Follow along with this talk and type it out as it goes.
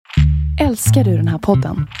Älskar du den här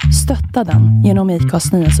podden? Stötta den genom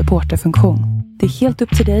IKAs nya supporterfunktion. Det är helt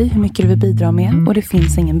upp till dig hur mycket du vill bidra med och det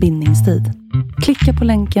finns ingen bindningstid. Klicka på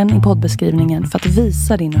länken i poddbeskrivningen för att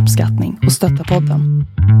visa din uppskattning och stötta podden.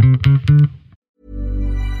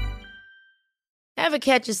 Ever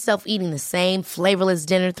catch yourself eating the same flavorless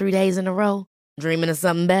dinner 3 days in a row? Dreaming of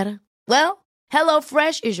something better? Well,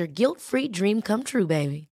 HelloFresh is your guilt-free dream come true,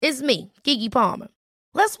 baby. It's me, Keke Palmer.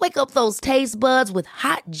 Let's wake up those taste buds with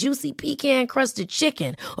hot, juicy pecan-crusted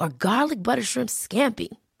chicken or garlic butter shrimp scampi.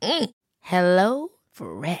 Hello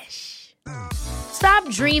Fresh. Stop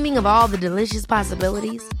dreaming of all the delicious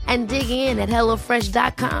possibilities and dig in at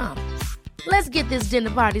HelloFresh.com. Let's get this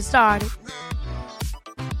dinner party started.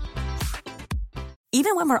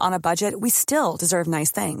 Even when we're on a budget, we still deserve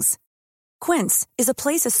nice things. Quince is a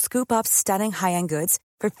place to scoop up stunning high-end goods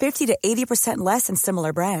for 50 to 80% less than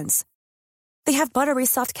similar brands. They have buttery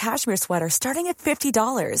soft cashmere sweaters starting at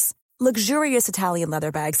 $50, luxurious Italian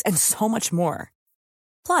leather bags, and so much more.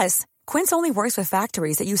 Plus, Quince only works with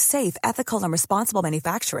factories that use safe, ethical, and responsible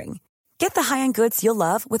manufacturing. Get the high-end goods you'll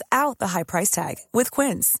love without the high price tag with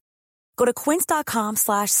Quince. Go to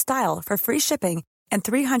quince.com/style for free shipping and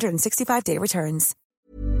 365-day returns.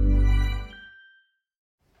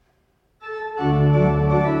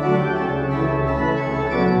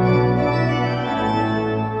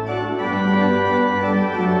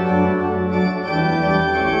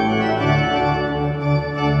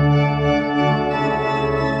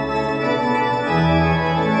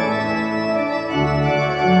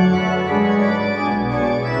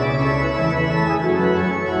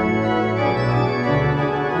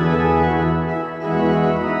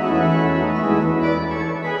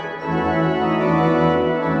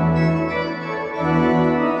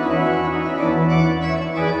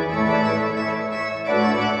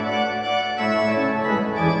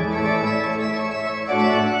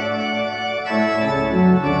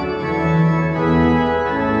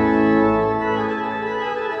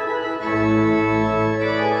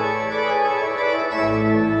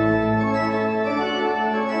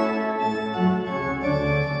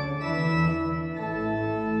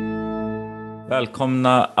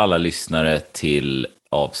 Välkomna alla lyssnare till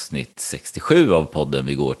avsnitt 67 av podden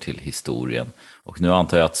Vi går till historien. Och nu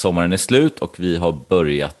antar jag att sommaren är slut och vi har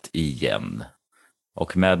börjat igen.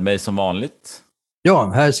 Och med mig som vanligt.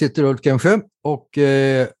 Ja, här sitter Ulf Kemsjö och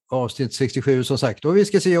avsnitt 67 som sagt. Och vi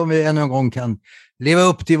ska se om vi ännu en gång kan leva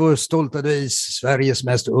upp till vår stolta devis, Sveriges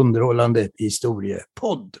mest underhållande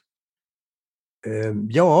historiepodd.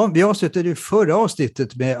 Ja, vi avslutade ju förra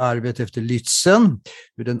avsnittet med arvet efter Lützen,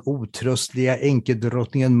 hur den otröstliga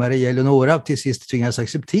enkedrottningen Maria Eleonora till sist tvingades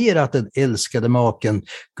acceptera att den älskade maken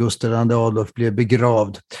Gustav II Adolf blev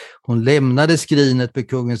begravd. Hon lämnade skrinet med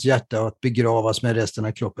kungens hjärta att begravas med resten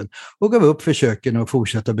av kroppen och gav upp försöken att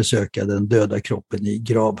fortsätta besöka den döda kroppen i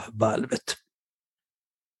gravvalvet.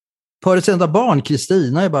 Parets enda barn,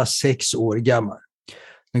 Kristina, är bara 6 år gammal.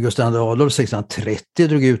 När Gustav II Adolf 1630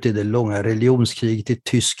 drog ut i det långa religionskriget i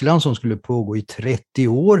Tyskland som skulle pågå i 30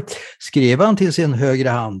 år skrev han till sin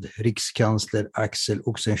högra hand, rikskansler Axel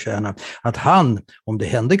Oxenstierna, att han, om det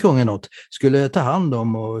hände kungen något, skulle ta hand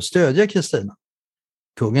om och stödja Kristina.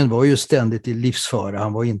 Kungen var ju ständigt i livsfara.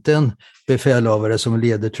 Han var inte en befälhavare som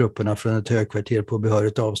leder trupperna från ett högkvarter på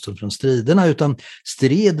behörigt avstånd från striderna, utan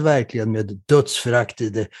stred verkligen med dödsförakt i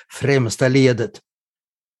det främsta ledet.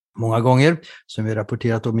 Många gånger, som vi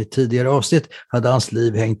rapporterat om i tidigare avsnitt, hade hans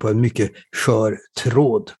liv hängt på en mycket skör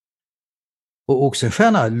tråd. Och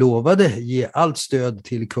Oxenstierna lovade ge allt stöd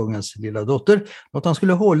till kungens lilla dotter, något han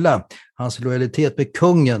skulle hålla. Hans lojalitet med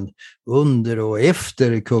kungen under och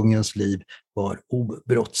efter kungens liv var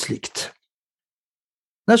obrottsligt.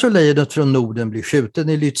 När så lejonet från Norden blir skjuten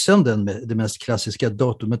i Lützen, det mest klassiska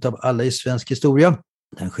datumet av alla i svensk historia,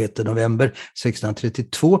 den 6 november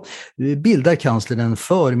 1632, bildar kanslern en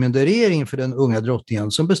förmyndarregering för den unga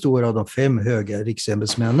drottningen som består av de 5 höga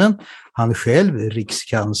riksämbetsmännen, han själv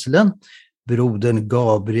rikskanslern, brodern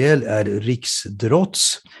Gabriel är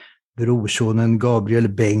riksdrotts, brorsonen Gabriel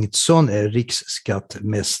Bengtsson är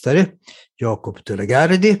riksskattmästare, Jakob de la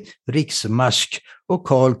Gardie riksmarsk och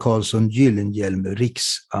Carl Karlsson Gyllenhielm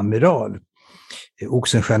riksamiral.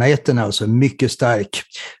 Oxenstiernaätten är alltså mycket stark.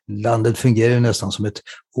 Landet fungerar nästan som ett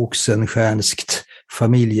oxenstiernskt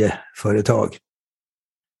familjeföretag.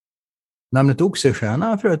 Namnet Oxenstierna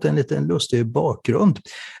har förut en liten lustig bakgrund.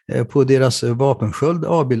 På deras vapensköld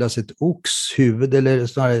avbildas ett oxhuvud, eller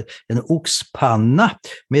snarare en oxpanna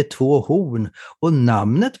med 2 horn. Och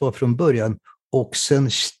namnet var från början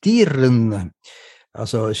Oxenstirn,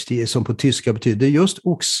 alltså som på tyska betyder just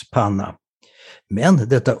oxpanna. Men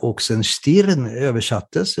detta Oxenstirn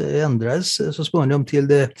ändrades så småningom till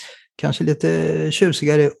det kanske lite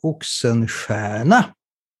tjusigare Oxenstierna.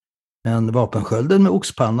 Men vapenskölden med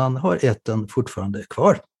oxpannan har ätten fortfarande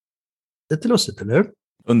kvar. Lite lustigt, eller hur?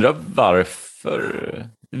 Undrar varför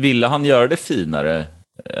ville han göra det finare?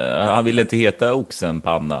 Han ville inte heta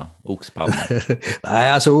oxpanna.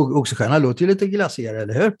 Nej, alltså Oxenstierna låter ju lite glasigare,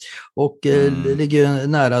 eller hur? Och ligger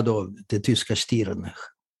nära då det tyska Stirn.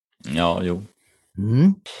 Ja, jo.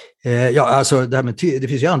 Ja, alltså det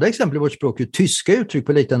finns ju andra exempel i vårt språk hur tyska uttryck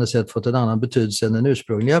på liknande sätt fått en annan betydelse än den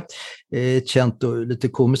ursprungliga. Ett känt och lite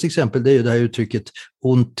komiskt exempel, det är ju det här uttrycket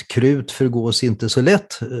ont krut förgås inte så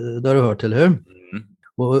lätt. Det har du hört, eller hur?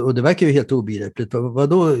 Och det verkar ju helt obegripligt.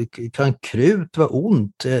 Vadå, kan krut vara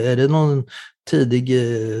ont? Är det någon tidig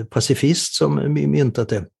pacifist som myntat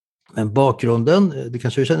det? Men bakgrunden, det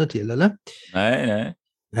kanske du känner till, eller? Nej.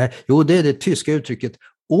 Jo, det är det tyska uttrycket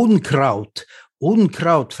Unkraut.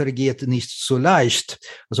 Unkraut vergeht nicht so leicht.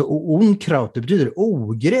 Alltså unkraut, det betyder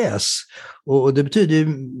ogräs. Och det betyder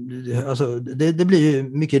ju, alltså det blir ju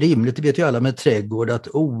mycket rimligt, det vet ju alla med trädgård, att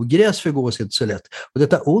ogräs förgås inte så lätt. Och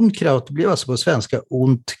detta unkraut blir alltså på svenska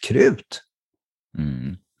ont krut.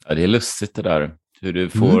 Ja, det är lustigt det där. Hur du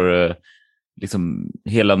får liksom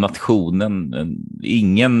hela nationen,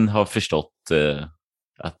 ingen har förstått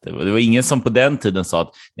att det var ingen som på den tiden sa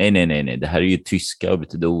att nej, det här är ju tyska och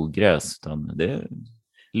betyder ogräs, utan det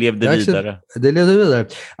levde vidare. Det levde vidare.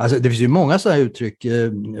 Alltså, det finns ju många sådana uttryck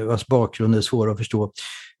vars bakgrund är svåra att förstå.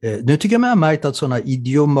 Nu tycker jag man har märkt att sådana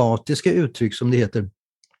idiomatiska uttryck, som det heter,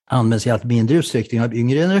 används i allt mindre utsträckning av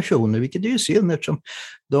yngre generationer, vilket är ju synd eftersom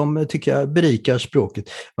de, tycker jag, berikar språket.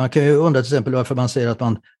 Man kan ju undra till exempel varför man säger att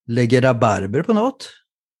man lägger rabarber på något.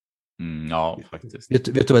 Ja, faktiskt.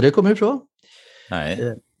 Vet du vad det kommer ifrån?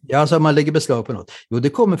 Nej. Ja, alltså man lägger beslag på något. Jo, det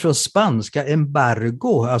kommer från spanska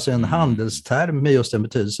embargo, alltså en handelsterm med just den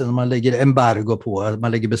betydelsen. Man lägger embargo på,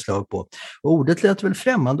 man lägger beslag på. Och ordet lät väl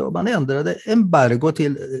främmande och man ändrade embargo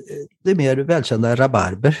till det mer välkända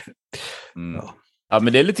rabarber. Ja,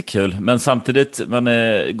 men det är lite kul. Men samtidigt,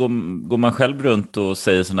 går man själv runt och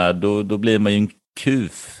säger sån här, då blir man ju en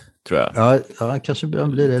kuf, tror jag. Ja, kanske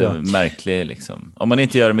blir det då. Märklig liksom. Om man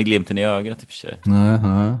inte gör det med glimten i ögat i och för sig.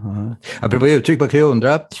 Apropå uttryck, man kan ju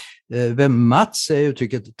undra, vem Mats är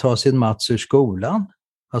uttrycket ta sin Mats ur skolan?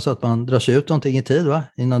 Alltså att man drar sig ut någonting i tid, va?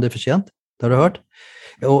 Innan det är för sent. Det har du hört?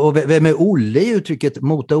 Och vem är Olle är uttrycket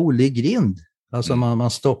mota Olle i grind? Alltså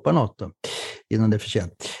man stoppar något då, innan det är för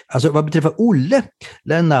sent. Alltså vad beträffar Olle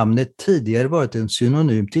lär namnet tidigare varit en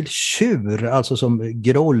synonym till tjur, alltså som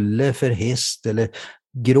grolle för häst eller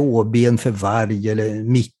gråben för varg eller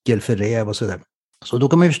mickel för räv och sådär. Så då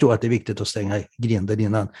kan man ju förstå att det är viktigt att stänga grinden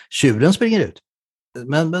innan tjuren springer ut.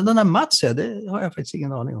 Men den här Mats, det har jag faktiskt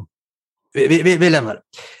ingen aning om. Vi lämnar det.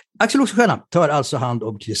 Axel Oxenstierna tar alltså hand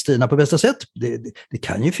om Kristina på bästa sätt. Det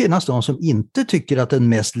kan ju finnas de som inte tycker att den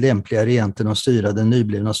mest lämpliga regenten att styra den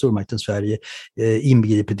nyblivna stormakten Sverige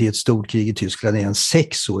inbegripet i ett stort krig i Tyskland är en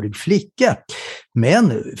 6-årig flicka.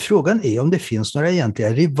 Men frågan är om det finns några egentliga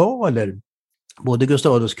rivaler. Både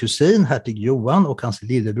Gustav Adolfs kusin, hertig Johan, och hans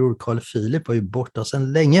lillebror Carl Philip var ju borta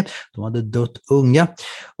sedan länge. De hade dött unga.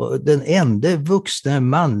 Och den enda vuxna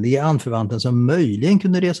manliga anförvanten som möjligen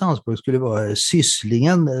kunde resa anspråk skulle vara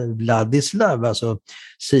sysslingen Vladislav, alltså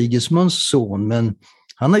Sigismunds son. Men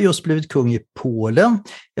han har just blivit kung i Polen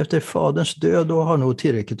efter faderns död och har nog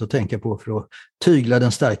tillräckligt att tänka på för att tygla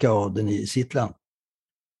den starka adeln i sitt land.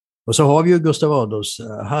 Och så har vi ju Gustav Adolfs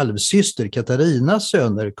halvsyster Katarinas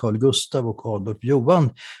söner Carl Gustav och Adolf Johan,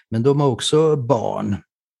 men de har också barn.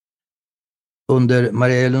 Under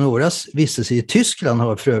Maria Eleonoras vistelse i Tyskland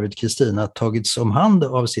har för övrigt Kristina tagits om hand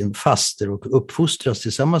av sin faster och uppfostras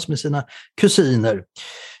tillsammans med sina kusiner.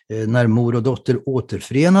 När mor och dotter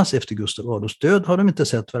återförenas efter Gustav Adolfs död har de inte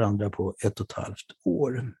sett varandra på 1,5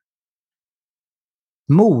 år.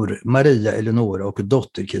 Mor Maria Eleonora och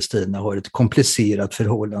dotter Kristina har ett komplicerat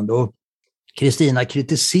förhållande och Kristina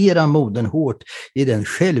kritiserar modern hårt i den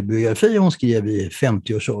självbiografi hon skrev i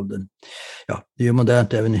 50-årsåldern. Ja, det är ju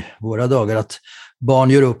modernt även i våra dagar att barn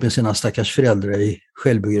gör upp med sina stackars föräldrar i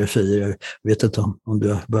självbiografier. Jag vet inte om du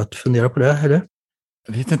har börjat fundera på det, eller?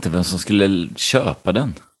 Jag vet inte vem som skulle köpa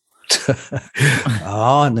den.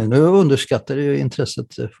 Ja, nu underskattar du ju intresset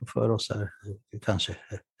för oss här, kanske.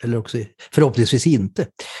 Eller också förhoppningsvis inte.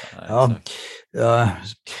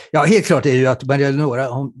 Ja, helt klart är ju att Maria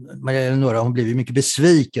Eleonora hon blev ju mycket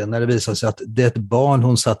besviken när det visade sig att det barn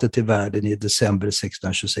hon satte till världen i december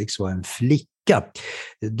 1626 var en flicka.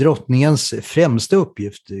 Drottningens främsta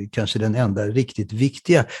uppgift, kanske den enda riktigt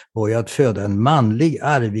viktiga, var ju att föda en manlig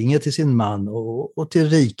arvinge till sin man och till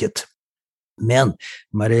riket. Men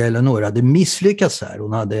Maria Eleonora hade misslyckats här.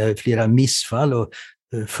 Hon hade flera missfall och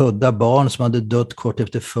födda barn som hade dött kort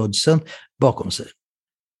efter födseln bakom sig.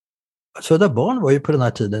 Att föda barn var ju på den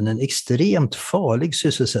här tiden en extremt farlig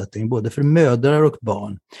sysselsättning, både för mödrar och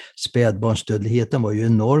barn. Spädbarnsdödligheten var ju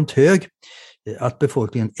enormt hög. Att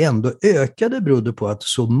befolkningen ändå ökade berodde på att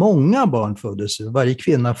så många barn föddes. Varje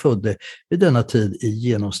kvinna födde vid denna tid i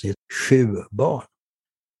genomsnitt 7 barn.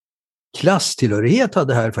 Klasstillhörighet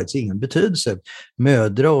hade här faktiskt ingen betydelse.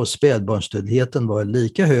 Mödra- och spädbarnsdödligheten var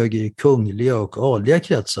lika hög i kungliga och adliga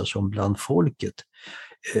kretsar som bland folket.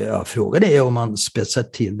 Frågan är om man spetsar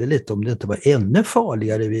till det lite, om det inte var ännu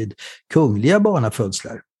farligare vid kungliga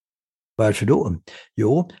barnafödslar. Varför då?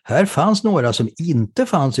 Jo, här fanns några som inte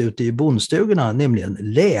fanns ute i bondstugorna, nämligen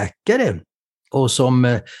läkare. Och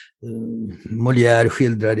som Molière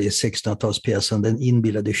skildrade i 1600-talspjäsen Den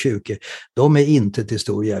inbillade sjuke, de är inte till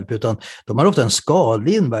stor hjälp, utan de har ofta en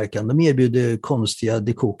skadlig inverkan. De erbjuder konstiga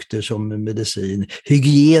dekokter som medicin.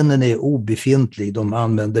 Hygienen är obefintlig. De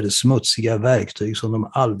använder smutsiga verktyg som de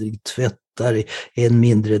aldrig tvättar, än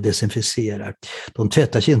mindre desinficerar. De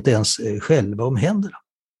tvättar sig inte ens själva om händerna.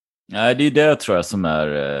 Nej, det är det tror jag som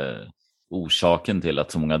är orsaken till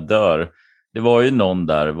att så många dör. Det var ju någon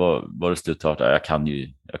där, var det slutart,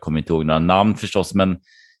 jag kommer inte ihåg några namn förstås,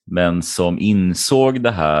 men som insåg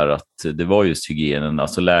det här att det var just hygienen.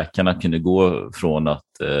 Alltså läkarna kunde gå från att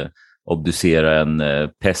obducera en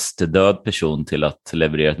pestdöd person till att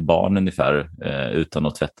leverera ett barn ungefär utan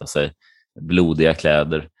att tvätta sig, blodiga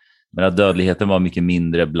kläder. Men att dödligheten var mycket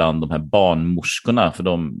mindre bland de här barnmorskorna, för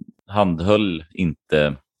de handhöll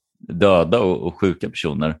inte döda och sjuka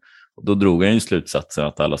personer. Och då drog han ju slutsatsen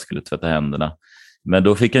att alla skulle tvätta händerna. Men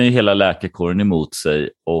då fick han ju hela läkarkåren emot sig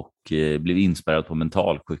och blev inspärrad på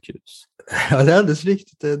mentalsjukhus. Ja, det är alldeles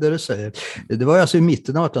riktigt det du säger. Det var alltså i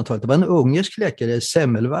mitten av 1800-talet. Det var en ungersk läkare,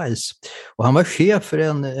 Semmelweis. Och han var chef för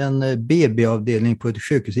en BB-avdelning på ett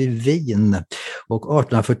sjukhus i Wien. Och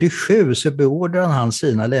 1847 så beordrade han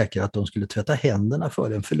sina läkare att de skulle tvätta händerna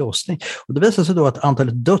före en förlossning. Och det visade sig då att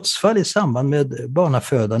antalet dödsfall i samband med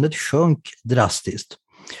barnafödandet sjönk drastiskt.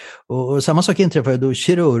 Och samma sak inträffade då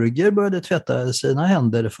kirurger började tvätta sina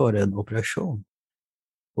händer före en operation.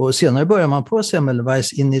 Och senare började man på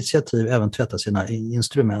Semmelweis initiativ även tvätta sina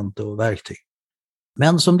instrument och verktyg.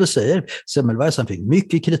 Men som du säger, Semmelweis fick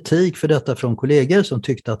mycket kritik för detta från kollegor som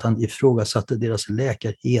tyckte att han ifrågasatte deras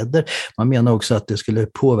läkarheder. Man menar också att det skulle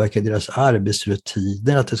påverka deras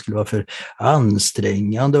arbetsrutiner, att det skulle vara för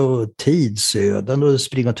ansträngande och tidsödande att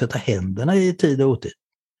springa och tvätta händerna i tid och otid.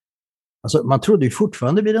 Alltså, man trodde ju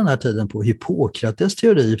fortfarande vid den här tiden på Hippokrates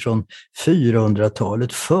teori från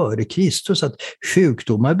 400-talet före Kristus att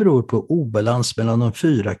sjukdomar beror på obalans mellan de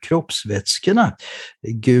 4 kroppsvätskorna: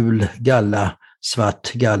 gul galla,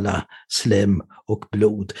 svart galla, slem och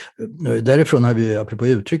blod. Därifrån har vi, apropå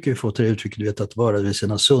uttryck, fått det uttrycket, du vet, att vara vid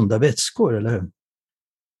sina sunda vätskor, eller hur?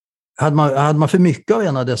 Hade man för mycket av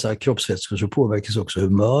en av dessa kroppsvätskor så påverkas också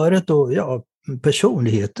humöret och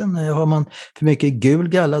personligheten. Har man för mycket gul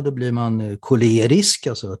galla då blir man kolerisk,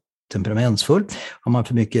 alltså temperamentsfull. Har man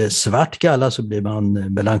för mycket svart galla så blir man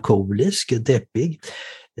melankolisk, deppig.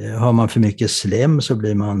 Har man för mycket slem så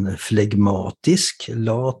blir man flegmatisk,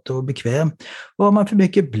 lat och bekväm. Och har man för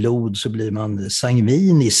mycket blod så blir man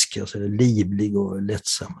sangvinisk, alltså livlig och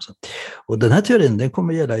lättsam. Och den här teorin, den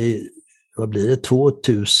kommer gälla i,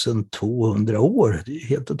 2200 år. Det är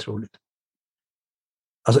helt otroligt.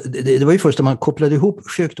 Alltså, det var ju först när man kopplade ihop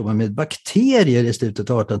sjukdomar med bakterier i slutet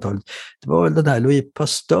av 1800-talet. Det var väl den här Louis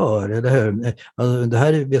Pasteur, eller hur? Alltså, det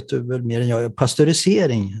här vet du väl mer än jag.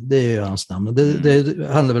 Pasteurisering, det är ju hans namn. Det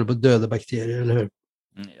handlar väl om döda bakterier, eller hur?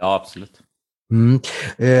 Ja, absolut.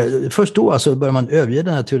 Först då alltså började man överge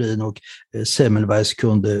den här teorin och Semmelweis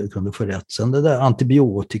kunde få rätt. Sen det där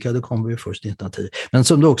antibiotika, det kom ju först 1910. Men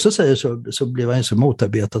som du också säger så blev han ju så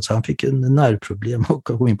motarbetad så han fick en nervproblem och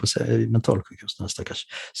gå in på mentalsjukhus, den stackars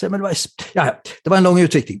Semmelweis. Ja, det var en lång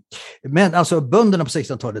utveckling. Men alltså bönderna på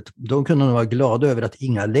 1600-talet, de kunde nog vara glada över att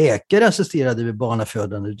inga läkare assisterade vid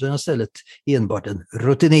barnafödande utan istället enbart en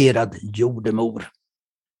rutinerad jordemor.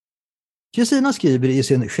 Kristina skriver i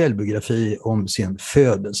sin självbiografi om sin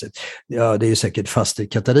födelse. Ja, det är ju säkert faster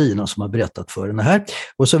Katarina som har berättat för henne här.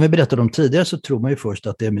 Och som vi berättade om tidigare så tror man ju först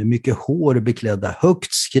att det med mycket hår beklädda,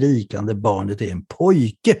 högt skrikande barnet är en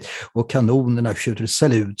pojke och kanonerna skjuter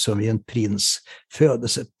salut som vid en prins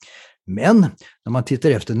födelse. Men när man tittar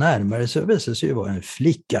efter närmare så visar det sig ju vara en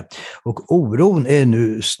flicka. Och oron är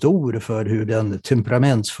nu stor för hur den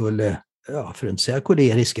temperamentsfulla, för att inte säga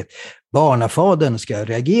koleriska, barnafadern ska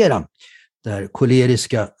reagera. Det här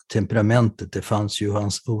koleriska temperamentet, det fanns ju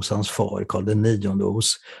hos hans far Karl IX och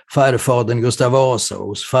hos farfadern Gustav Vasa och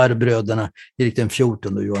hos farbröderna Erik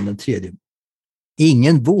XIV och Johan III.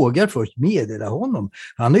 Ingen vågar först meddela honom.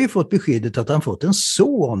 Han har ju fått beskedet att han fått en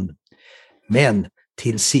son. Men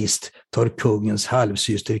till sist tar kungens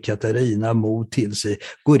halvsyster Katarina mod till sig,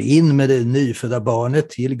 går in med det nyfödda barnet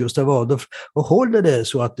till Gustav Adolf och håller det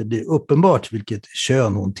så att det blir uppenbart vilket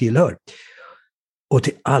kön hon tillhör. Och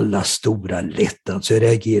till alla stora lättnad så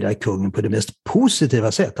reagerar kungen på det mest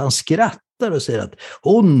positiva sätt. Han skrattar och säger att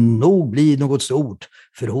hon nog blir något stort,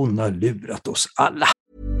 för hon har lurat oss alla.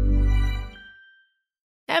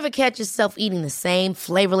 Ever catch yourself eating the same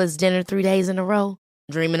flavorless dinner 3 days in a row?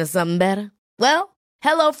 Dreaming of something better? Well,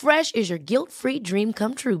 HelloFresh is your guilt-free dream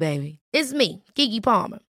come true, baby. It's me, Keke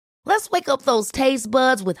Palmer. Let's wake up those taste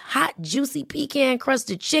buds with hot, juicy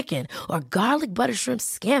pecan-crusted chicken or garlic butter shrimp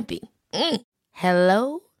scampi.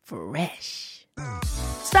 Hello Fresh.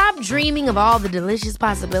 Stop dreaming of all the delicious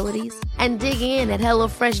possibilities and dig in at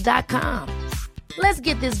HelloFresh.com. Let's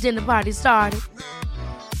get this dinner party started.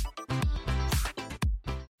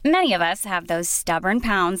 Many of us have those stubborn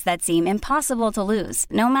pounds that seem impossible to lose,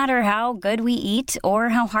 no matter how good we eat or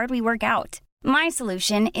how hard we work out. My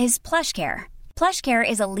solution is PlushCare. PlushCare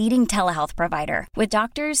is a leading telehealth provider with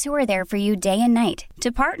doctors who are there for you day and night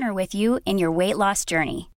to partner with you in your weight loss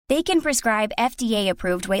journey. They can prescribe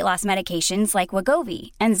FDA-approved weight loss medications like Wegovy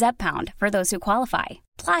and Zepbound for those who qualify.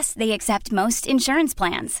 Plus, they accept most insurance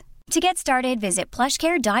plans. To get started, visit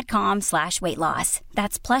plushcare.com/weightloss.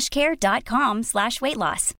 That's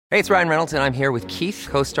plushcare.com/weightloss. Hey, it's Ryan Reynolds, and I'm here with Keith,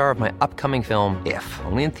 co-star of my upcoming film, If,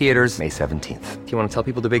 only in theaters May 17th. Do you want to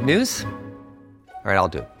tell people the big news? All right,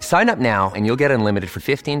 I'll do it. Sign up now and you'll get unlimited for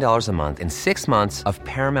 $15 a month and 6 months of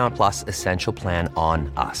Paramount Plus Essential Plan on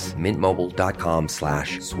us.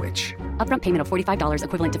 MintMobile.com/switch. Upfront payment of $45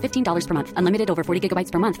 equivalent to $15 per month. Unlimited over 40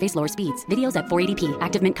 gigabytes per month. Face lower speeds. Videos at 480p.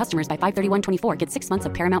 Active Mint customers by 531.24 get 6 months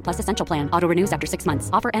of Paramount Plus Essential Plan. Auto renews after 6 months.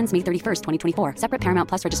 Offer ends May 31st, 2024. Separate Paramount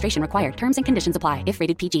Plus registration required. Terms and conditions apply if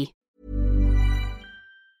rated PG.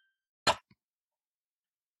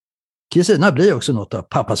 Kristina blir också något av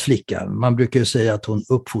pappas flicka. Man brukar ju säga att hon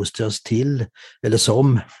uppfostras till eller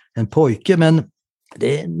som en pojke, men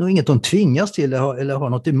det är nog inget hon tvingas till eller har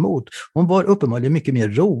något emot. Hon var uppenbarligen mycket mer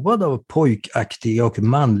road av pojkaktiga och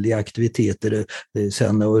manliga aktiviteter,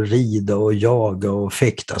 sen att rida och jaga och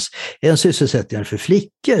fäktas. En sysselsättning för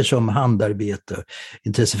flickor som handarbete,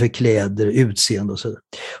 intresse för kläder, utseende och så.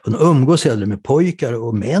 Hon umgås hellre med pojkar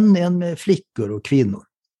och män än med flickor och kvinnor.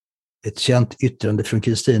 Ett känt yttrande från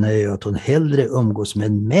Kristina är ju att hon hellre umgås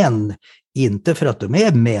med män, inte för att de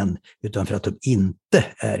är män, utan för att de inte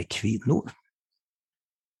är kvinnor.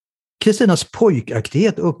 Kristinas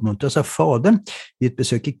pojkaktighet uppmuntras av fadern. Vid ett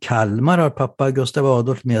besök i Kalmar har pappa Gustav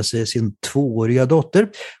Adolf med sig sin 2-åriga dotter.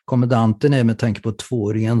 Kommandanten är med tanke på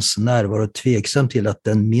 2-åringens närvaro tveksam till att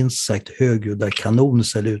den minst sagt högljudda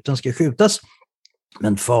kanonsaluten ska skjutas.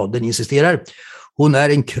 Men fadern insisterar. Hon är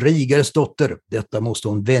en krigares dotter. Detta måste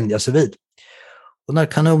hon vänja sig vid. Och när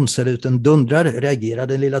kanonsaluten dundrar reagerar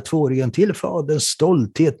den lilla 2-åringen till faderns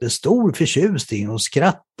stolthet med stor förtjusning och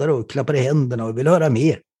skrattar och klappar i händerna och vill höra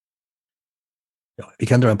mer. Ja, vi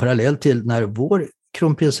kan dra en parallell till när vår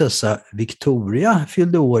kronprinsessa Victoria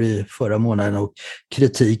fyllde år i förra månaden och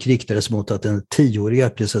kritik riktades mot att den 10-åriga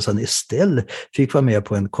prinsessan Estelle fick vara med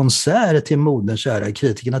på en konsert till moderns ära.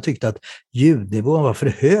 Kritikerna tyckte att ljudnivån var för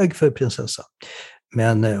hög för prinsessan.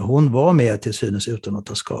 Men hon var med till synes utan att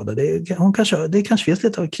ta skada. Det kanske finns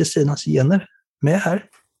lite av Kristinas gener med här.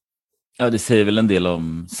 Ja, det säger väl en del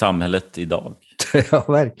om samhället idag. Ja,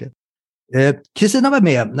 verkligen. Kristina var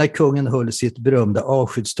med när kungen höll sitt berömda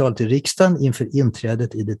avskedstal till riksdagen inför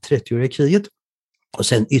inträdet i det 30-åriga kriget. Och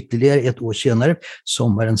sen ytterligare ett år senare,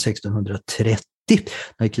 sommaren 1630,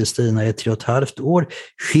 när Kristina är 3,5 år,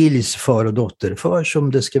 skiljs far och dotter för,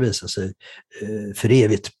 som det ska visa sig, för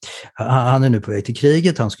evigt. Han är nu på väg till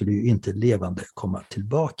kriget, han skulle ju inte levande komma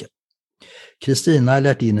tillbaka. Kristina har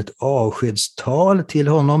lärt in ett avskedstal till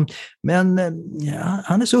honom, men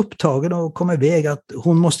han är så upptagen att komma iväg att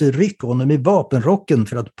hon måste rycka honom i vapenrocken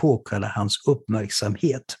för att påkalla hans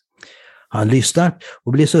uppmärksamhet. Han lyssnar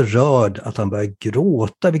och blir så rörd att han börjar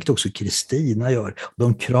gråta, vilket också Kristina gör.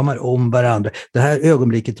 De kramar om varandra. Det här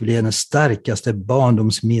ögonblicket blir hennes starkaste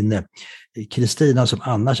barndomsminne. Kristina, som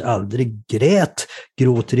annars aldrig grät,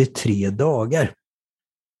 gråter i 3 dagar.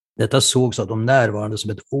 Detta sågs av de närvarande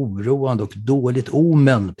som ett oroande och dåligt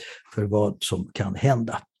omen för vad som kan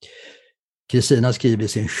hända. Kristina skriver i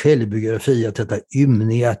sin självbiografi att detta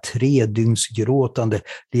ymniga 3-dygnsgråtande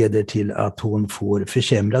leder till att hon får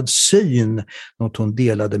försämrad syn, något hon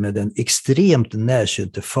delade med den extremt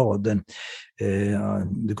närsynte fadern.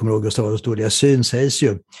 Du kommer ihåg Gustav Adolfs dåliga syn, sägs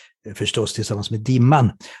ju. förstås tillsammans med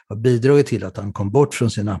dimman, har bidragit till att han kom bort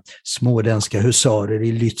från sina småländska husarer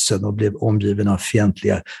i Lützen och blev omgiven av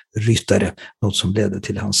fientliga ryttare, något som ledde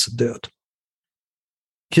till hans död.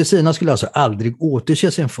 Kristina skulle alltså aldrig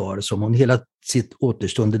återse sin far, som hon hela sitt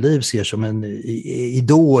återstående liv ser som en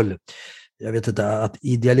idol. Jag vet inte, att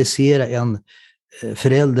idealisera en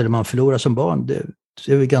förälder man förlorar som barn, det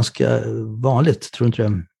är väl ganska vanligt, tror du inte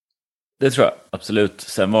det? Det tror jag, absolut.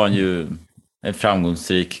 Sen var han ju en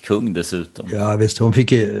framgångsrik kung dessutom. Ja visst, han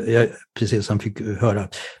fick höra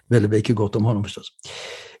väldigt mycket gott om honom förstås.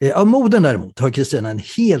 Av modern däremot har Kristina en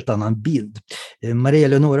helt annan bild. Maria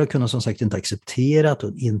Eleonora kunde som sagt inte accepterat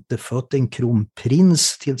och inte fått en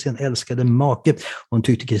kronprins till sin älskade make. Hon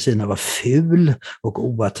tyckte Kristina var ful och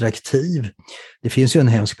oattraktiv. Det finns ju en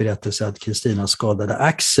hemsk berättelse att Kristinas skadade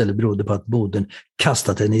axel berodde på att modern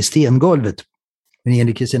kastat henne i stengolvet. Men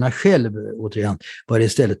enligt Kristina själv, återigen, var det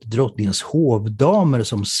istället drottningens hovdamer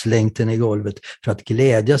som slängt henne i golvet för att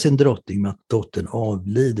glädja sin drottning med att dottern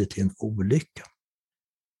avlidit i en olycka.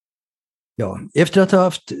 Ja, efter att ha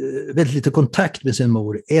haft väldigt lite kontakt med sin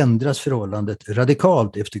mor ändras förhållandet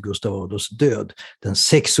radikalt efter Gustav Adolfs död. Den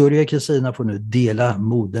 6-åriga Kristina får nu dela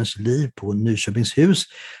moderns liv på Nyköpingshus.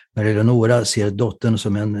 Maria Eleonora ser dottern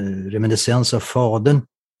som en reminiscens av fadern.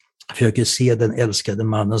 Försöker se den älskade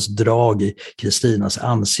mannens drag i Kristinas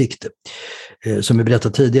ansikte. Som vi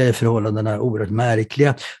berättade tidigare är förhållandena oerhört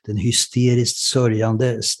märkliga. Den hysteriskt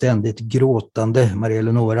sörjande, ständigt gråtande Maria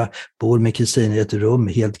Eleonora bor med Kristina i ett rum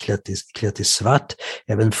helt klätt i svart.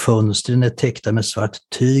 Även fönstren är täckta med svart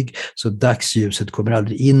tyg, så dagsljuset kommer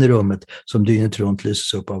aldrig in i rummet som dygnet runt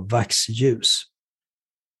lyses upp av vaxljus.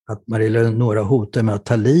 Att Maria Eleonora hotar med att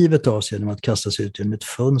ta livet av sig genom att kasta sig ut genom ett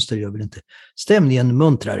fönster gör väl inte stämningen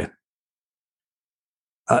muntrare.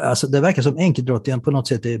 Alltså det verkar som enkeldrottningen på något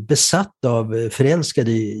sätt är besatt av, förälskad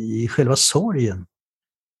i själva sorgen.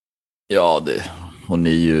 Ja, hon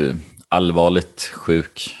är ju allvarligt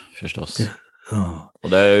sjuk förstås. Ja. Och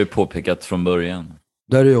det har jag ju påpekat från början.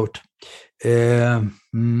 Det har du gjort.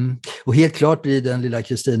 Och helt klart blir den lilla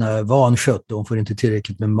Kristina vanskött. Hon får inte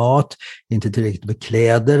tillräckligt med mat, inte tillräckligt med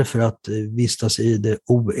kläder för att vistas i det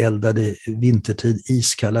oeldade vintertid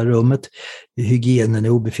iskalla rummet. Hygienen är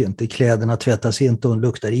obefintlig, kläderna tvättas inte och hon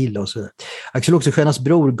luktar illa och så. Axel Oxenstiernas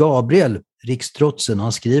bror Gabriel, riksdrotsen,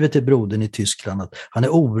 han skriver till brodern i Tyskland att han är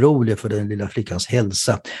orolig för den lilla flickans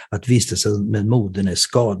hälsa, att vistelsen med modern är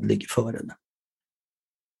skadlig för henne.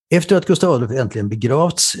 Efter att Gustav Adolf äntligen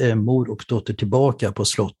begravts är mor och dotter tillbaka på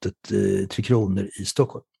slottet Tre Kronor i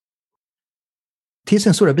Stockholm. Till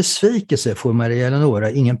sin stora besvikelse får Maria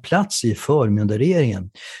Eleonora ingen plats i förmyndarregeringen.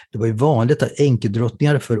 Det var ju vanligt att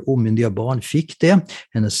enkedrottningar för omyndiga barn fick det.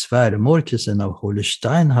 Hennes svärmor Kristina av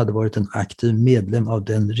Holstein hade varit en aktiv medlem av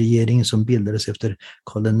den regering som bildades efter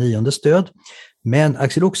Karl IX:s död. Men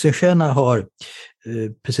Axel Oxenstierna har,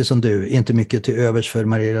 precis som du, inte mycket till övers för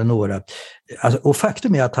Maria Eleonora. Alltså, och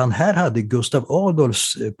faktum är att han här hade Gustav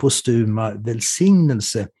Adolfs postuma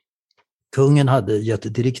välsignelse. Kungen hade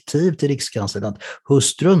gett direktiv till rikskanslern att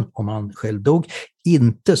hustrun, om han själv dog,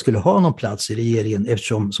 inte skulle ha någon plats i regeringen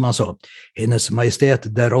eftersom, som han sa, hennes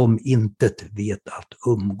majestät därom intet vet att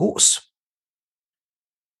umgås.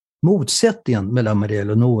 Motsättningen mellan Maria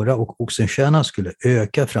Eleonora och Oxenstierna skulle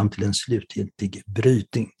öka fram till en slutgiltig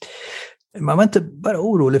brytning. Man var inte bara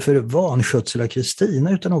orolig för vanskötsel av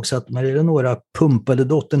Kristina utan också att Maria Eleonora pumpade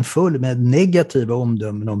dottern full med negativa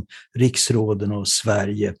omdömen om riksråden och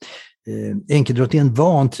Sverige. Enkeldrottningen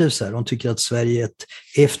vantrivs här. Hon tycker att Sverige är ett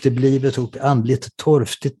efterblivet och andligt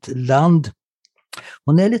torftigt land.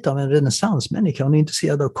 Hon är lite av en renässansmänniska. Hon är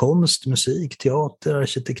intresserad av konst, musik, teater,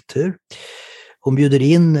 arkitektur. Hon bjuder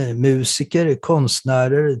in musiker,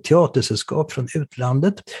 konstnärer, teatersällskap från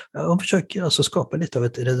utlandet. Hon försöker alltså skapa lite av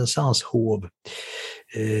ett renässanshov.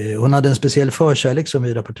 Hon hade en speciell förkärlek som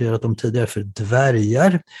vi rapporterat om tidigare för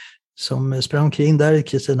dvärgar som sprang omkring där.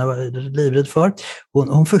 Kristina var livrädd för.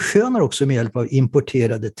 Hon förskönar också med hjälp av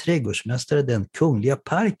importerade trädgårdsmästare den kungliga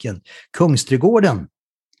parken, Kungsträdgården,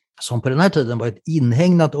 som på den här tiden var ett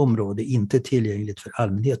inhägnat område, inte tillgängligt för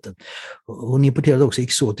allmänheten. Hon importerade också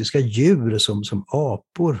exotiska djur som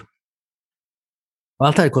apor. Och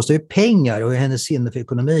allt det här kostar ju pengar och hennes sinne för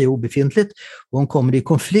ekonomi är obefintligt. Och hon kommer i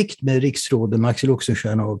konflikt med riksråden Axel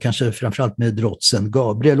Oxenstierna och kanske framförallt med drotsen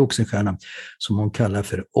Gabriel Oxenstierna som hon kallar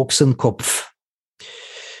för Ochsenkopf.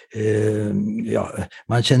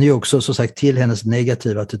 Man känner ju också så sagt till hennes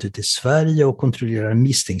negativa attityd till Sverige och kontrollerar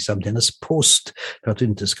misstänksamt hennes post för att hon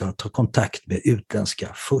inte ska ta kontakt med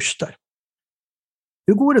utländska furstar.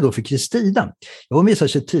 Hur går det då för Kristina? Hon visar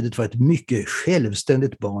sig tidigt vara ett mycket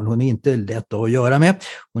självständigt barn. Hon är inte lätt att göra med.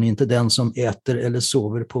 Hon är inte den som äter eller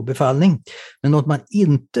sover på befallning. Men något man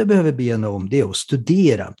inte behöver be henne om, det är att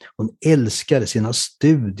studera. Hon älskar sina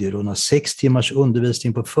studier. Hon har 6 timmars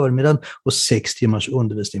undervisning på förmiddagen och 6 timmars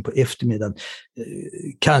undervisning på eftermiddagen.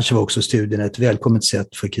 Kanske var också studierna ett välkommet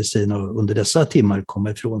sätt för Kristina att under dessa timmar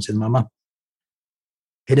komma ifrån sin mamma.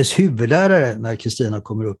 Hennes huvudlärare när Kristina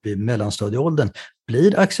kommer upp i mellanstadieåldern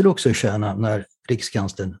blir Axel Oxenstierna när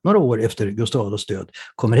rikskanslern några år efter Gustav Adolfs död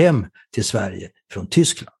kommer hem till Sverige från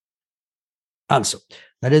Tyskland. Alltså,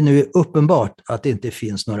 när det nu är uppenbart att det inte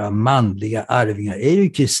finns några manliga arvingar är det ju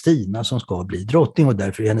Kristina som ska bli drottning och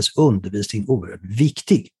därför är hennes undervisning oerhört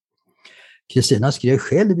viktig. Kristina skrev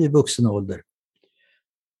själv i vuxen ålder: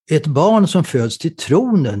 ett barn som föds till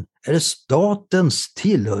tronen är statens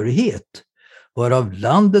tillhörighet, varav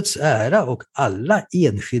landets ära och alla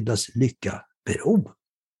enskildas lycka beror.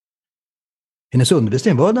 Hennes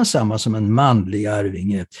undervisning var densamma som en manlig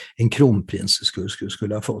arvinge, en kronprins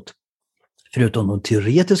skulle ha fått. Förutom de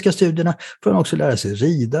teoretiska studierna får hon också lära sig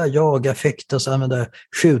rida, jaga, fäktas, använda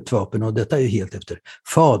skjutvapen och detta är ju helt efter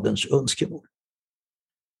faderns önskemål.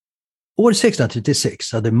 År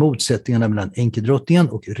 1636 hade motsättningarna mellan enkedrottningen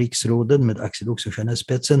och riksråden med Axel Oxenstierna i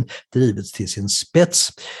spetsen drivits till sin spets.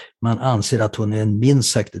 Man anser att hon är en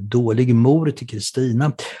minst sagt dålig mor till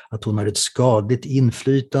Kristina, att hon har ett skadligt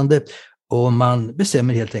inflytande och man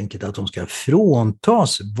bestämmer helt enkelt att hon ska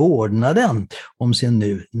fråntas vårdnaden om sin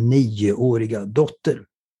nu 9-åriga dotter.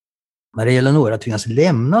 Maria Eleonora tvingas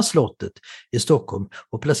lämna slottet i Stockholm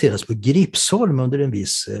och placeras på Gripsholm under en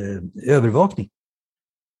viss övervakning.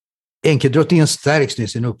 Enkedrottningen stärks nu i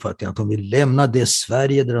sin uppfattning att hon vill lämna det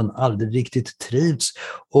Sverige där hon aldrig riktigt trivs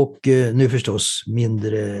och nu förstås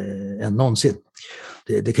mindre än någonsin.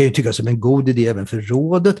 Det kan ju tyckas som en god idé även för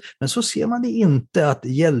rådet, men så ser man det inte att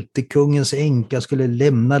hjältekungens änka skulle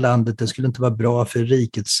lämna landet. Det skulle inte vara bra för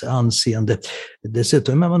rikets anseende.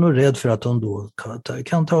 Dessutom är man nog rädd för att hon då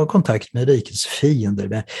kan ta kontakt med rikets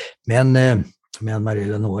fiender. Men Maria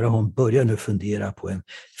Eleonora, hon börjar nu fundera på en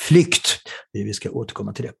flykt. Vi ska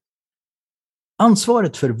återkomma till det.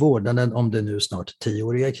 Ansvaret för vårdnaden om den nu snart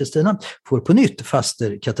 10-åriga Kristina får på nytt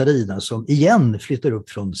faster Katarina som igen flyttar upp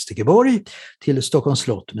från Stickeborg till Stockholms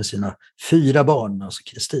slott med sina 4 barn, alltså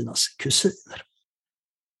Kristinas kusiner.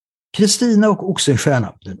 Kristina och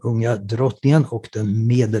Oxenstierna, den unga drottningen och den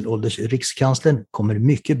medelålders rikskanslern kommer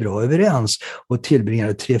mycket bra överens och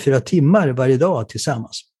tillbringar 3-4 timmar varje dag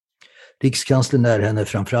tillsammans. Rikskanslern lär henne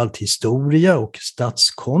framförallt historia och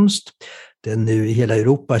statskonst. Den nu i hela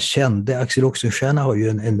Europa kände Axel Oxenstierna har ju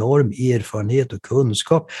en enorm erfarenhet och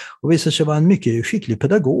kunskap och visar sig vara en mycket skicklig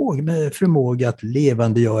pedagog med förmåga att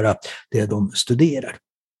levandegöra det de studerar.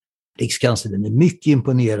 Rikskanslern är mycket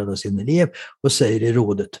imponerad av sin elev och säger i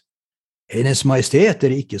rådet: hennes majestät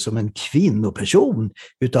är icke som en kvinnoperson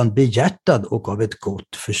utan behjärtad och av ett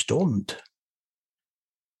gott förstånd.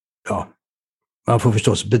 Ja, man får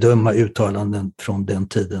förstås bedöma uttalanden från den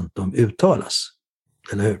tiden de uttalas,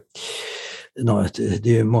 eller hur? Det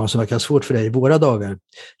är ju många som verkar svårt för det i våra dagar.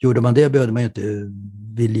 Gjorde man det behövde man ju inte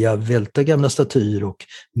vilja välta gamla statyer och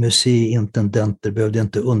museiintendenter behövde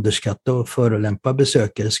inte underskatta och förolämpa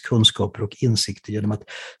besökares kunskaper och insikter genom att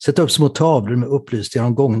sätta upp små tavlor med upplysningar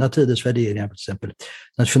om gångna tiders värderingar, till exempel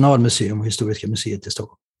Nationalmuseum och Historiska museet i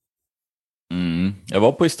Stockholm. Jag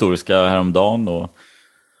var på Historiska häromdagen och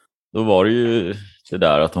då var det ju det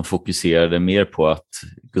där att de fokuserade mer på att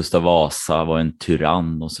Gustav Vasa var en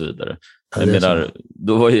tyrann och så vidare. Jag menar,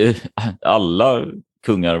 då var ju alla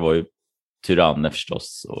kungar var ju tyranner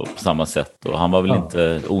förstås och på samma sätt och han var väl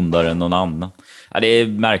inte ondare än någon annan. Ja, det är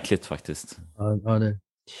märkligt faktiskt.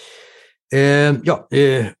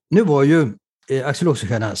 Nu var ju Axel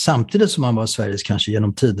Oxenstierna, samtidigt som han var Sveriges kanske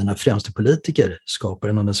genom tiderna främste politiker,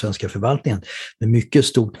 skaparen av den svenska förvaltningen, med mycket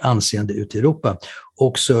stort anseende ute i Europa,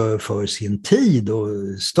 också för sin tid och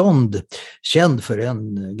stånd, känd för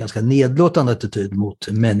en ganska nedlåtande attityd mot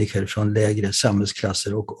människor från lägre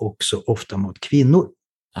samhällsklasser och också ofta mot kvinnor.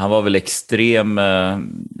 Han var väl extrem,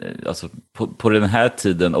 alltså på den här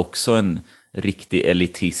tiden också en riktig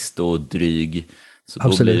elitist och dryg, så då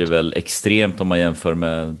Absolut. blir det väl extremt om man jämför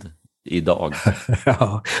med idag.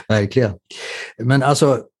 Ja, verkligen. Men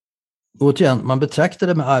alltså, återigen, man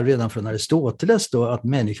betraktade med arv redan från Aristoteles då att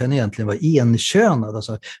människan egentligen var enkönad.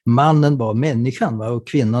 Alltså mannen var människan och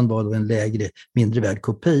kvinnan var då en lägre, mindre värd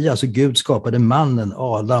kopia. Alltså Gud skapade mannen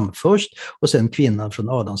Adam först och sen kvinnan från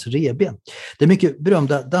Adams reben. Den mycket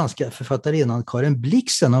berömda danska författarinnan Karen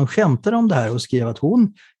Blixen, hon skämtade om det här och skrev att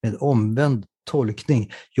hon med omvänd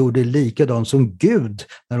tolkning, gjorde likadant som Gud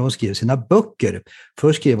när hon skrev sina böcker.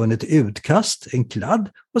 Först skrev hon ett utkast, en kladd,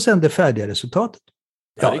 och sen det färdiga resultatet.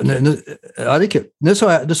 Ja, det är kul. Nu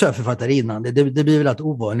sa jag författarinnan. Det blir väl att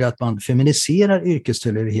ovanligt att man feminiserar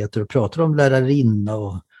yrkestillhörigheter och pratar om lärarinna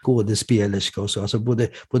och skådespelerska och så. Alltså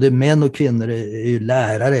både män och kvinnor är ju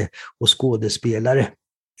lärare och skådespelare.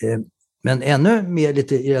 Men ännu mer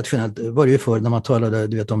lite irrationellt var det ju förr när man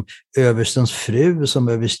talade om överstens fru som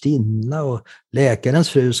överstinna och läkarens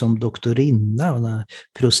fru som doktorinna och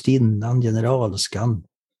prostinnan, generalskan,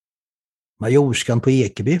 majorskan på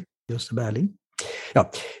Ekeby, Gösta Berling.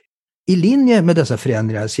 Ja. I linje med dessa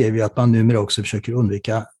förändringar ser vi att man numera också försöker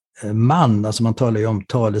undvika man, alltså man talar ju om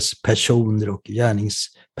talespersoner och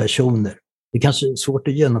gärningspersoner. Det är kanske svårt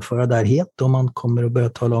att genomföra det här helt om man kommer att börja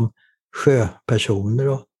tala om sjöpersoner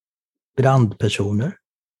och brandpersoner.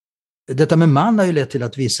 Detta med man har ju lett till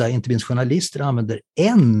att vissa, inte minst journalister, använder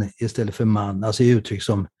en istället för man, alltså i uttryck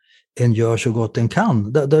som en gör så gott en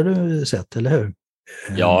kan. Det har du sett, eller hur?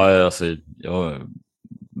 Ja, alltså jag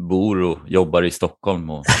bor och jobbar i Stockholm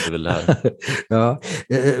och det är väl här. Ja,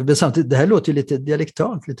 men samtidigt, det här låter ju lite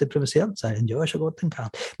dialektalt, lite provinsiellt, så här, en gör så gott den kan.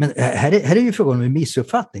 Men här är ju frågan om en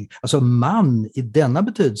missuppfattning. Alltså man i denna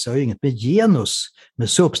betydelse har ju inget med genus, med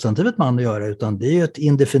substantivet man att göra, utan det är ju ett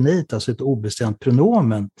indefinit, alltså ett obestämt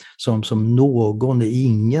pronomen som någon är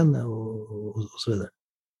ingen och så vidare.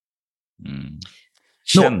 Mm.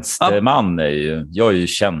 Tjänsteman är ju, jag är ju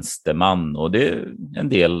tjänsteman och det är en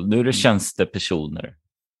del, nu är det tjänstepersoner.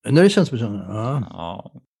 Nu är det tjänstepersoner,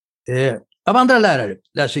 ja. Av andra lärare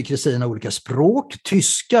lär sig Kristina olika språk.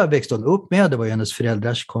 Tyska växte hon upp med, det var ju hennes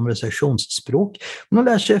föräldrars konversationsspråk. Men hon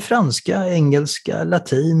lär sig franska, engelska,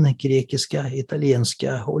 latin, grekiska,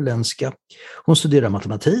 italienska, holländska. Hon studerar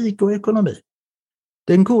matematik och ekonomi.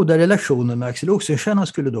 Den goda relationen med Axel Oxenstierna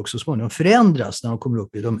skulle dock så småningom förändras när de kommer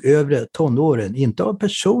upp i de övre tonåren. Inte av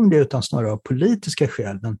personliga utan snarare av politiska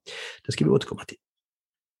skäl, men det ska vi återkomma till.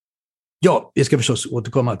 Ja, vi ska förstås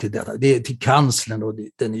återkomma till detta. Det är till kanslern och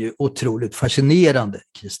den är ju otroligt fascinerande,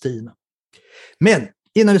 Kristina. Men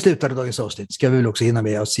innan vi slutar dagens avsnitt ska vi väl också hinna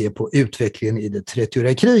med att se på utvecklingen i det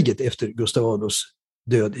 30-åriga kriget efter Gustav Adolfs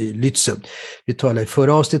död i Lützen. Vi talade i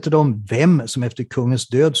förra avsnittet om vem som efter kungens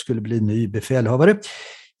död skulle bli ny befälhavare.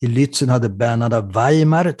 I Lützen hade Bernhard av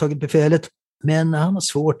Weimar tagit befälet, men han har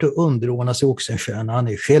svårt att underordna sig Oxenstierna. Han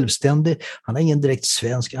är självständig, han har ingen direkt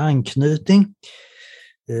svensk anknytning.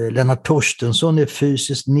 Lennart Torstensson är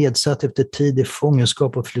fysiskt nedsatt efter tid i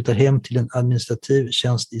fångenskap och flyttar hem till en administrativ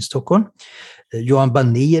tjänst i Stockholm. Johan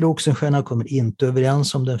Banér och Oxenstierna kommer inte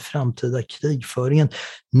överens om den framtida krigföringen.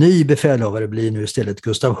 Ny befälhavare blir nu istället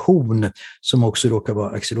Gustav Horn, som också råkar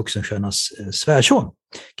vara Axel Oxenstiernas svärson.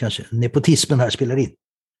 Kanske nepotismen här spelar in.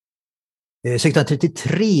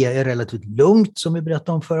 1633 är relativt lugnt, som vi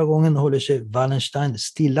berättade om förra gången, håller sig Wallenstein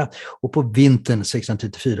stilla, och på vintern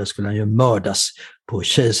 1634 skulle han ju mördas på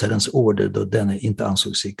kejsarens order då denne inte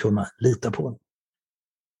ansåg sig kunna lita på honom.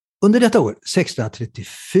 Under detta år,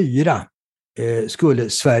 1634, skulle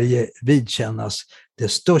Sverige vidkännas det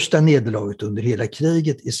största nederlaget under hela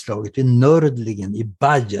kriget i slaget vid Nördlingen i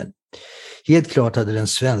Bayern. Helt klart hade den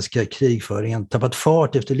svenska krigföringen tappat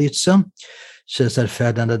fart efter Lützen. Kejsar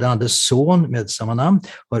Ferdinand II:s son med samma namn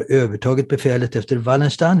har övertagit befälet efter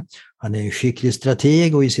Wallenstein. Han är en skicklig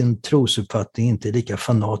strateg och i sin trosuppfattning inte lika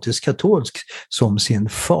fanatisk katolsk som sin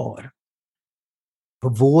far. På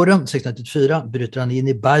våren 1634 bryter han in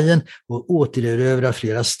i Bayern och återerövrar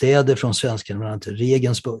flera städer från svenskarna, bland annat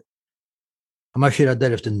Regensburg. Han marscherar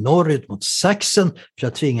därefter norrut mot Sachsen för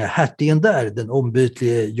att tvinga hertigen där, den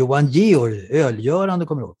ombytlige Johan Georg, ölgörande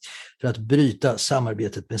kommer ihåg, för att bryta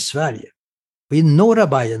samarbetet med Sverige. Och i norra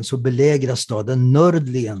Bayern så belägras staden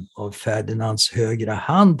Nördlingen av Ferdinands högra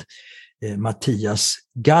hand, Mattias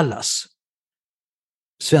Gallas.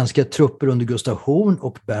 Svenska trupper under Gustav Horn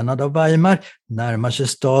och Bernhard av Weimar närmar sig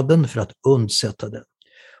staden för att undsätta den.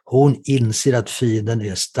 Horn inser att fienden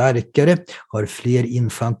är starkare, har fler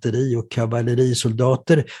infanteri- och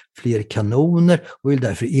kavallerisoldater, fler kanoner och vill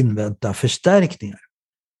därför invänta förstärkningar.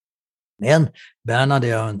 Men Bernhard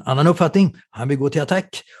har en annan uppfattning, han vill gå till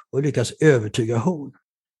attack och lyckas övertyga Horn.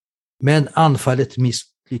 Men anfallet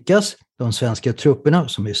misslyckas. De svenska trupperna,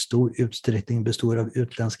 som i stor utsträckning består av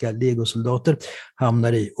utländska legosoldater,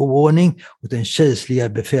 hamnar i oordning och den kejserliga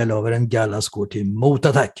befälhavaren Gallas går till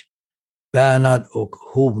motattack. Bernhard och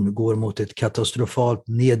Horn går mot ett katastrofalt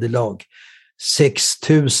nederlag. 6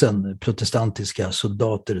 000 protestantiska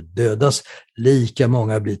soldater dödas, lika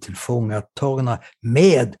många blir tillfångatagna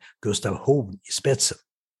med Gustav Horn i spetsen.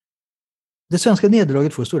 Det svenska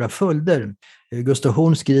nederlaget får stora följder. Gustav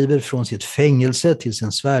Horn skriver från sitt fängelse till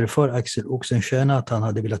sin svärfar Axel Oxenstierna att han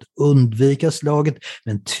hade velat undvika slaget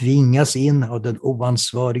men tvingas in av den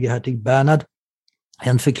oansvarige hertig Bernhard.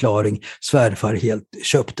 En förklaring svärfar helt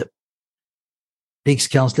köpte.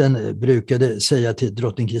 Rikskanslern brukade säga till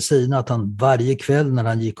drottning Kristina att han varje kväll när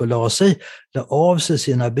han gick och la sig la av sig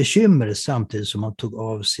sina bekymmer samtidigt som han tog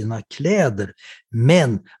av sina kläder.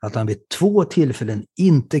 Men att han vid 2 tillfällen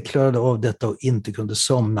inte klarade av detta och inte kunde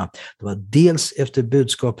somna. Det var dels efter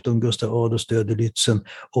budskapet om Gustav Adolfs död i Lützen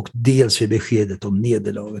och dels vid beskedet om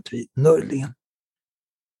nederlaget vid Nördlingen.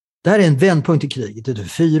 Det här är en vändpunkt i kriget. Det är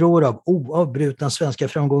 4 år av oavbrutna svenska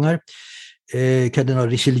framgångar. Kardinal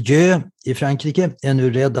Richelieu i Frankrike är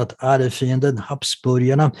nu rädd att arvfienden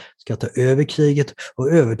Habsburgarna ska ta över kriget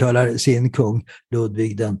och övertalar sin kung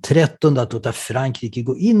Ludvig den 13 att låta Frankrike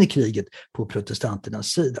gå in i kriget på protestanternas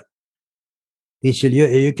sida. Richelieu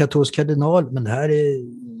är ju katolsk kardinal, men det här är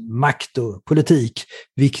makt och politik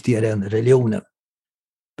viktigare än religionen.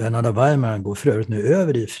 Bernhard av Weimar går för övrigt nu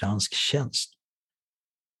över i fransk tjänst.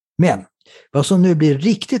 Men vad som nu blir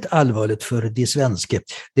riktigt allvarligt för de svenska,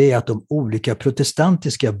 det är att de olika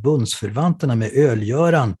protestantiska bundsförvanterna med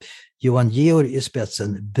Ölgöran, Johan Georg i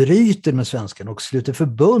spetsen, bryter med svenskarna och sluter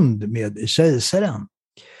förbund med kejsaren.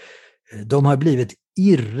 De har blivit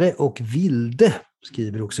irre och vilde,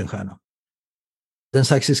 skriver Oxenstierna. Den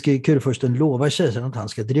saxiske kurfursten lovar kejsaren att han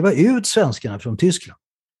ska driva ut svenskarna från Tyskland.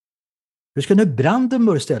 Hur ska nu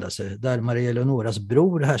Brandenburg ställa sig, där Maria Eleonoras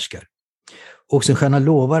bror härskar? Oxenstierna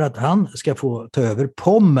lovar att han ska få ta över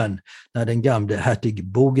Pommern när den gamle hertig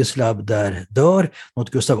Bogislav där dör, något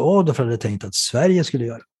Gustav Adolf hade tänkt att Sverige skulle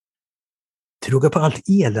göra. Till råga på allt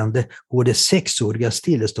elände går det 6-åriga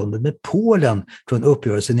stilleståndet med Polen från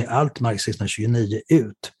uppgörelsen i Altmark 1629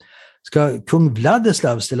 ut. Ska kung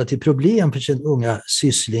Vladislav ställa till problem för sin unga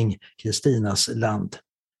syssling Kristinas land?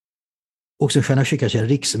 Oxenstierna skickar sin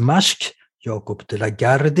riksmarsk, Jakob de la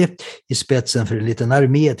Garde, i spetsen för en liten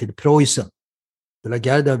armé till Preussen. De la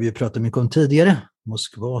Garde har vi ju pratat mycket om tidigare.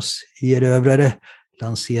 Moskvas erövrare,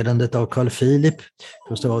 lanserandet av Carl Philip,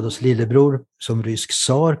 Gustav Adolfs lillebror som rysk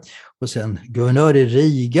tsar, och sen guvernör i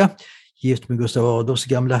Riga, gift med Gustav Adolfs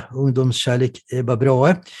gamla ungdomskärlek Ebba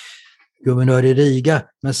Brahe. Guvernör i Riga,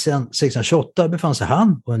 men sen 1628 befann sig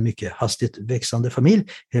han och en mycket hastigt växande familj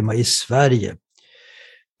hemma i Sverige.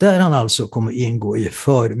 Där han alltså kommer ingå i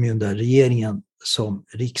förmyndarregeringen som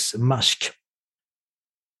riksmarsk.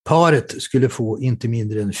 Paret skulle få inte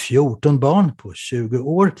mindre än 14 barn på 20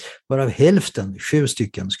 år, varav hälften, 7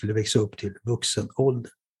 stycken, skulle växa upp till vuxen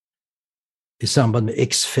ålder. I samband med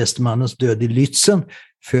ex-fästmannens död i Lützen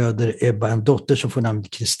föder Ebba en dotter som får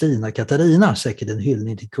namnet Kristina Katarina, säkert en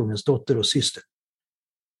hyllning till kungens dotter och syster.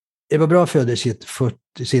 Ebba Brahe föder sitt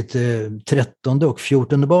 13:e och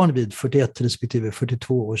 14:e barn vid 41 respektive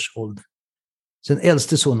 42 års ålder. Sen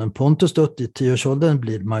äldste sonen Pontus dött i 10-årsåldern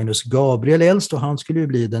blir Magnus Gabriel äldst, och han skulle ju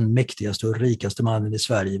bli den mäktigaste och rikaste mannen i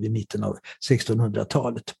Sverige vid mitten av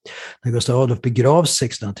 1600-talet. När Gustav Adolf begravs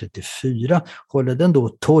 1634 håller den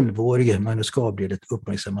då 12-årige Magnus Gabriel ett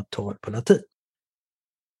uppmärksammat tal på latin.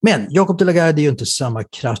 Men Jakob de la Garde är ju inte samma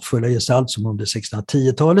kraftfulla gestalt som under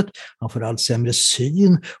 1610-talet. Han får allt sämre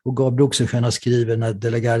syn, och Gabriel Oxenstierna skriver när de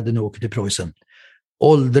la Garde nu åker till Preussen: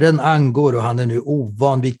 åldern angår och han är nu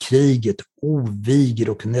ovan vid kriget, oviger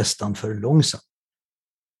och nästan för långsam.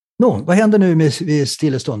 Vad händer nu med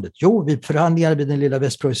stilleståndet? Jo, vid förhandlingar vid den lilla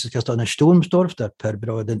västpreussiska staden Sturmsdorf, där Per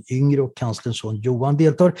Brahe den yngre och kanslerns son Johan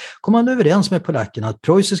deltar, kom han överens med polackerna att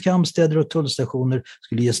preussiska hamnstäder och tullstationer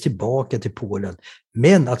skulle ges tillbaka till Polen,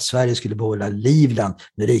 men att Sverige skulle behålla Livland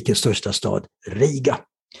med rikets största stad, Riga.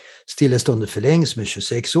 Stilleståndet förlängs med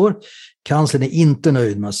 26 år. Kanslern är inte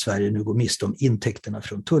nöjd med att Sverige nu går miste om intäkterna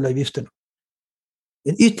från tullavgifterna.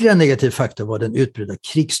 En ytterligare negativ faktor var den utbredda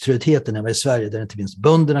krigströttheten i Sverige, där inte minst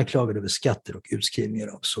bönderna klagade över skatter och utskrivningar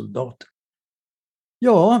av soldater.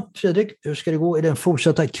 Ja, Fredrik, hur ska det gå i den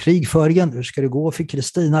fortsatta krigföringen? Hur ska det gå för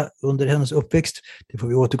Kristina under hennes uppväxt? Det får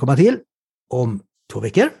vi återkomma till om 2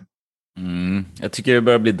 veckor. Jag tycker det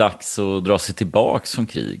börjar bli dags att dra sig tillbaka från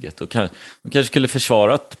kriget. Och de kanske skulle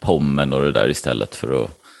försvarat Pommern och det där istället för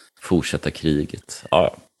att fortsätta kriget.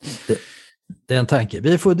 Ja. Det är en tanke.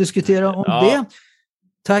 Vi får diskutera om det.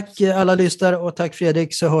 Tack alla lyssnare, och tack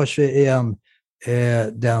Fredrik, så hörs vi igen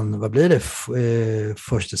den, vad blir det,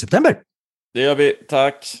 1 september. Det gör vi,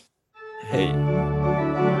 tack. Hej.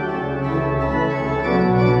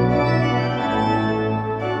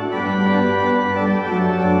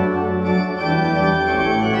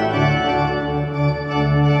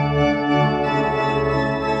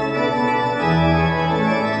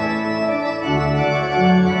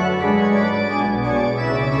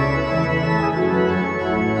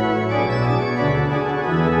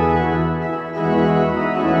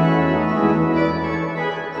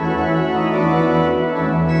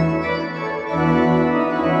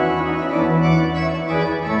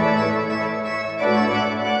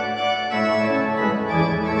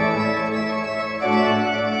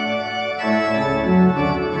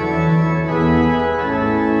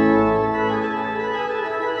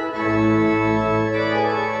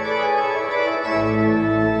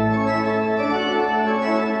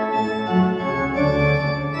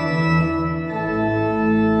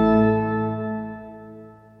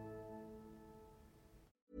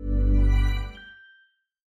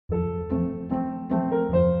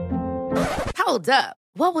 Hold up.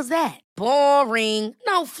 What was that? Boring.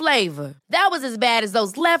 No flavor. That was as bad as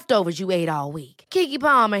those leftovers you ate all week. Keke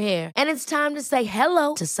Palmer here, and it's time to say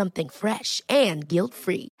hello to something fresh and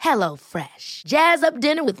guilt-free. Hello Fresh. Jazz up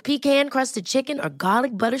dinner with pecan-crusted chicken or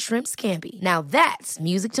garlic butter shrimp scampi. Now that's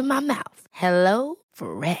music to my mouth. Hello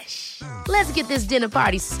Fresh. Let's get this dinner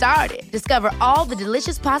party started. Discover all the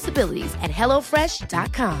delicious possibilities at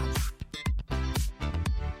hellofresh.com.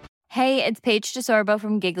 Hey, it's Paige DeSorbo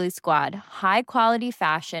from Giggly Squad. High quality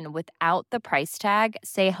fashion without the price tag.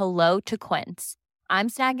 Say hello to Quince. I'm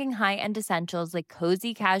snagging high-end essentials like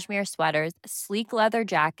cozy cashmere sweaters, sleek leather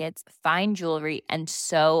jackets, fine jewelry, and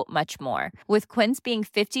so much more. With Quince being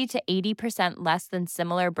 50 to 80% less than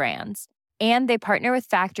similar brands. And they partner with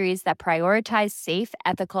factories that prioritize safe,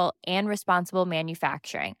 ethical, and responsible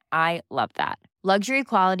manufacturing. I love that. Luxury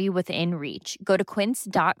quality within reach. Go to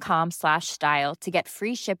quince.com/style to get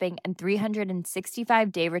free shipping and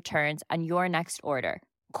 365-day returns on your next order.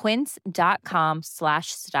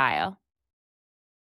 Quince.com/style.